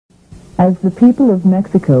As the people of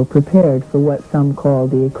Mexico prepared for what some call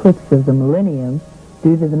the eclipse of the millennium,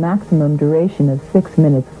 due to the maximum duration of 6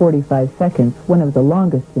 minutes 45 seconds, one of the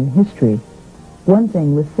longest in history, one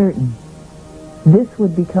thing was certain. This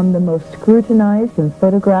would become the most scrutinized and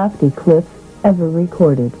photographed eclipse ever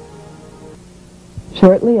recorded.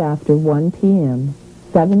 Shortly after 1 p.m.,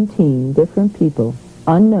 17 different people,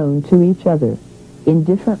 unknown to each other, in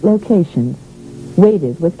different locations,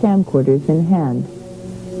 waited with camcorders in hand.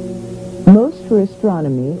 Most were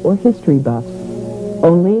astronomy or history buffs,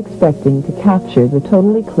 only expecting to capture the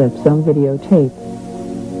total eclipse on videotape.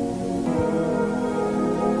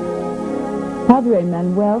 Padre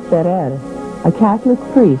Manuel Ferrer, a Catholic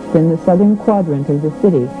priest in the southern quadrant of the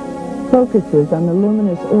city, focuses on the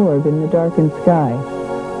luminous orb in the darkened sky.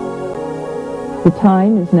 The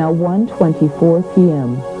time is now 1:24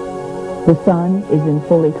 p.m. The sun is in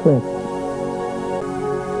full eclipse.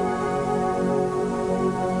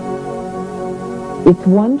 It's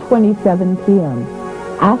 1:27 p.m.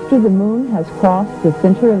 after the moon has crossed the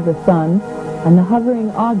center of the sun and the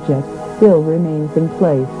hovering object still remains in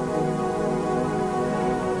place.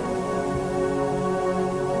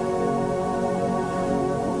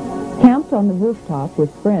 Camped on the rooftop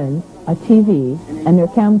with friends, a TV, and their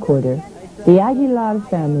camcorder, the Aguilar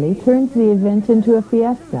family turns the event into a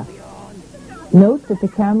fiesta. Note that the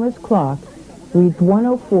camera's clock reads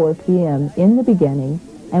 1:04 p.m. in the beginning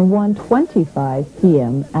and 1:25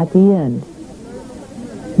 p.m. at the end.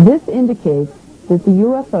 This indicates that the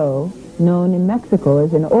UFO, known in Mexico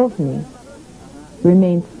as an ovni,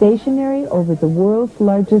 remained stationary over the world's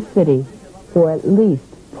largest city for at least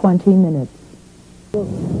 20 minutes.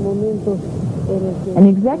 An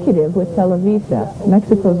executive with Televisa,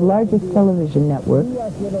 Mexico's largest television network,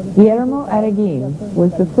 Guillermo Araguin,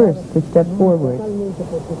 was the first to step forward.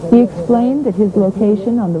 He explained that his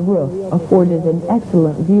location on the roof afforded an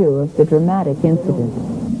excellent view of the dramatic incident.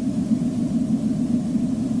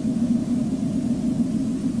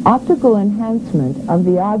 Optical enhancement of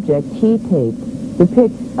the object he taped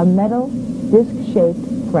depicts a metal,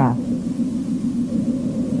 disc-shaped craft.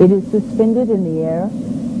 It is suspended in the air,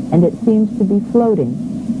 and it seems to be floating,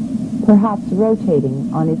 perhaps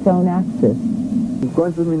rotating on its own axis.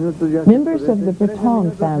 Members of the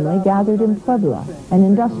Breton family gathered in Puebla, an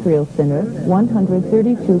industrial center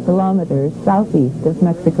 132 kilometers southeast of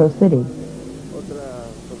Mexico City.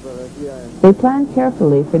 They planned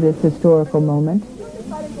carefully for this historical moment.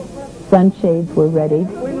 Sunshades were readied,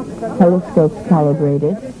 telescopes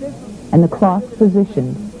calibrated, and the clock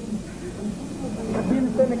positioned.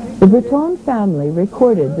 The Breton family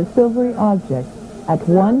recorded the silvery object at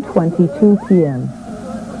 1:22 p.m.,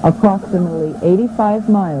 approximately 85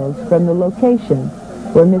 miles from the location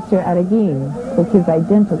where Mr. Araguin took his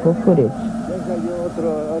identical footage.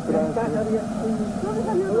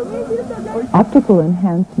 Optical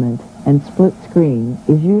enhancement and split screen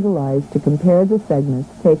is utilized to compare the segments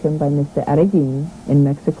taken by Mr. Araguin in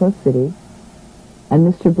Mexico City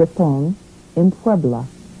and Mr. Breton in Puebla.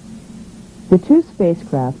 The two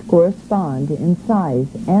spacecraft correspond in size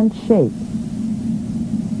and shape.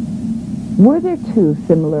 Were there two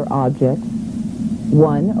similar objects,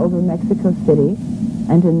 one over Mexico City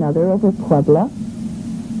and another over Puebla?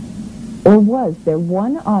 Or was there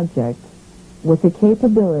one object with the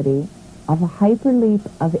capability of a hyperleap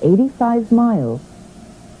of 85 miles,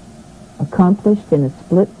 accomplished in a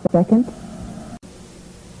split second?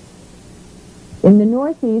 In the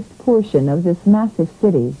northeast portion of this massive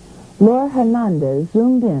city, Laura Hernandez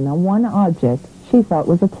zoomed in on one object she thought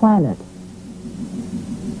was a planet.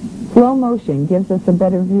 Slow motion gives us a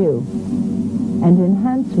better view, and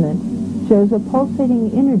enhancement shows a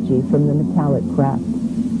pulsating energy from the metallic craft.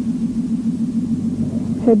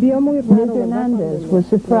 Ms. Hernandez was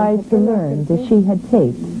surprised to learn that she had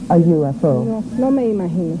taped a UFO.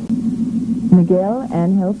 Miguel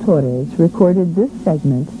Angel Torres recorded this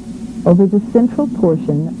segment over the central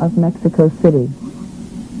portion of Mexico City.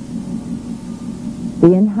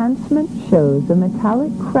 The enhancement shows a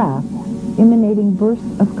metallic craft emanating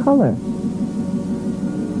bursts of color,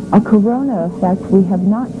 a corona effect we have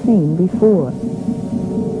not seen before.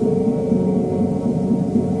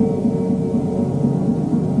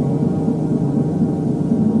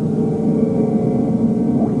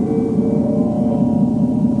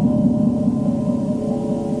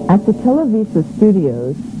 At the Televisa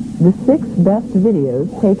studios, the 6 best videos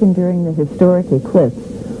taken during the historic eclipse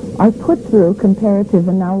are put through comparative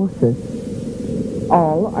analysis.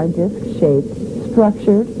 All are disc-shaped,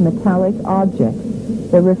 structured, metallic objects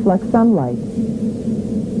that reflect sunlight.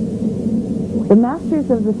 The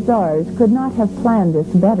masters of the stars could not have planned this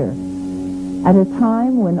better. At a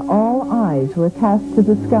time when all eyes were cast to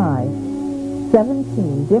the sky,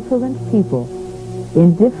 17 different people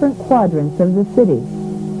in different quadrants of the city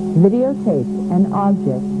videotaped an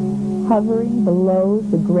object hovering below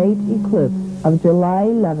the great eclipse of July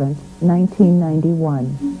 11,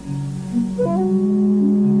 1991.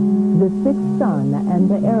 The sixth sun and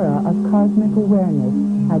the era of cosmic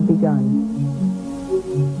awareness had begun.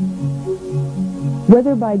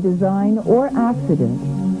 Whether by design or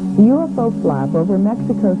accident, the UFO flap over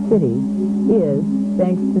Mexico City is,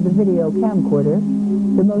 thanks to the video camcorder,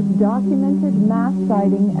 the most documented mass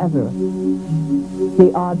sighting ever.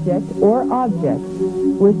 The object or objects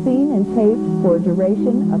were seen and taped for a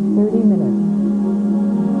duration of 30 minutes.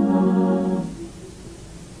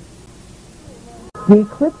 The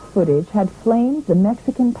eclipse footage had flamed the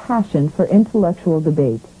Mexican passion for intellectual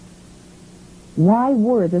debate. Why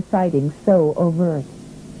were the sightings so overt?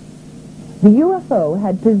 The UFO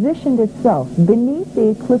had positioned itself beneath the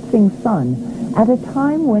eclipsing sun at a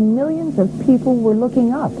time when millions of people were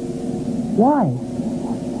looking up. Why?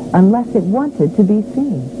 Unless it wanted to be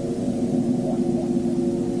seen.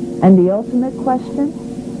 And the ultimate question?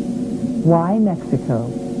 Why Mexico?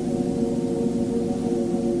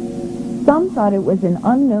 Some thought it was an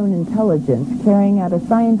unknown intelligence carrying out a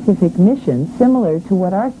scientific mission similar to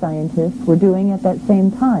what our scientists were doing at that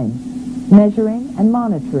same time, measuring and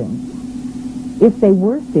monitoring. If they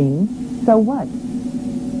were seen, so what?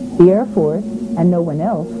 The Air Force and no one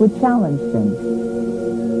else would challenge them.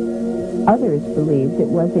 Others believed it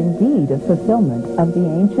was indeed a fulfillment of the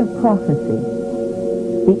ancient prophecy.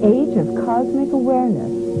 The age of cosmic awareness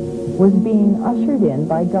was being ushered in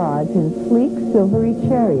by gods in sleek silvery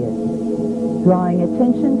chariots, drawing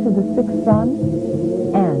attention to the sixth sun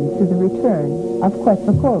and to the return of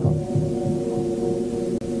Quetzalcoatl.